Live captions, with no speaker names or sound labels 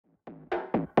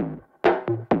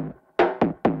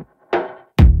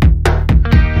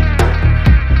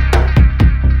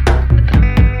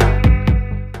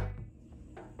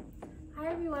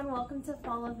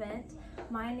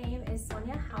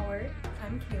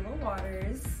Kayla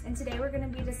Waters, and today we're going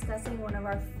to be discussing one of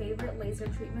our favorite laser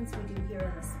treatments we do here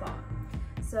in the spa.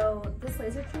 So this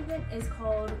laser treatment is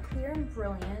called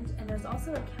Clear+Brilliant, and there's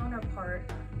also a counterpart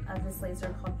of this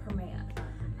laser called Permea.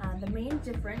 The main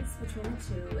difference between the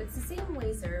two, it's the same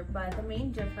laser, but the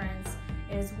main difference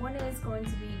is one is going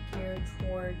to be geared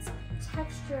towards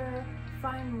texture,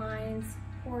 fine lines,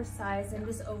 pore size, and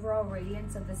just overall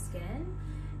radiance of the skin.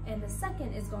 And the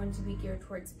second is going to be geared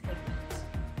towards pigment.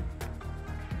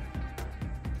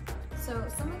 So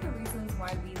some of the reasons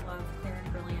why we love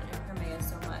Clear+Brilliant and Permea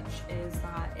so much is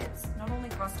that it's not only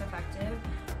cost effective,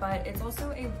 but it's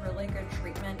also a really good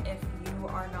treatment if you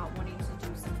are not wanting to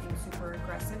do something super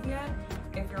aggressive yet.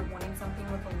 If you're wanting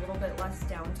something with a little bit less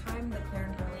downtime, the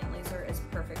Clear+Brilliant laser is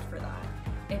perfect for that.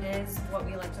 It is what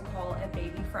we like to call a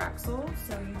baby Fraxel,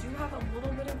 so you do have a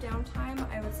little bit of downtime,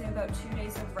 I would say about 2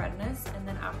 days of redness, and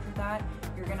then after that,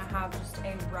 you're gonna have just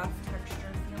a rough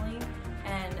texture feeling,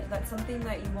 and that's something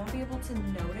that you won't be able to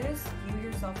notice. You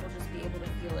yourself will just be able to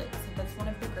feel it. So that's one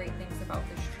of the great things about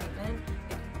this treatment.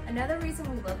 Another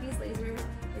reason we love these lasers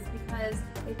is because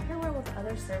they pair well with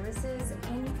other services,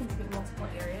 and you can treat multiple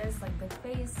areas like the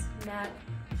face, neck,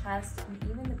 chest, and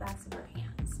even the backs of your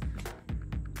hands.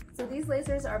 So these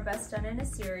lasers are best done in a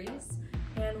series,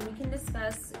 and we can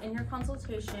discuss in your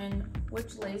consultation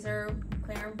which laser,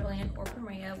 Clear+Brilliant or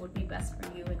Permea, would be best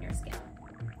for you and your skin.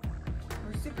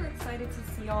 We're super excited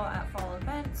to see y'all at fall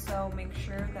event, so make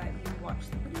sure that you watch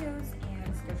the videos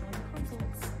and schedule your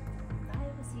consults. Bye,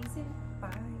 we'll see you soon.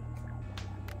 Bye.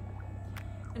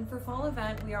 And for fall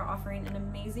event, we are offering an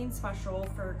amazing special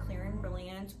for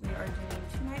Clear+Brilliant. We are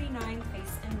doing $299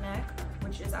 face and neck,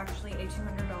 which is actually a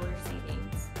 $200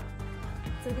 savings.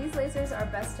 So these lasers are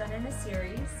best done in a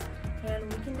series,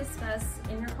 and we can discuss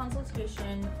in your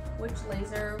consultation which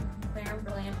laser,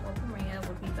 Clear+Brilliant or Permea,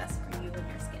 would be best for you and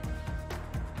your skin.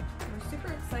 We're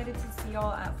super excited to see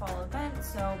y'all at fall event,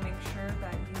 so make sure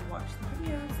that you watch the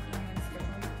videos and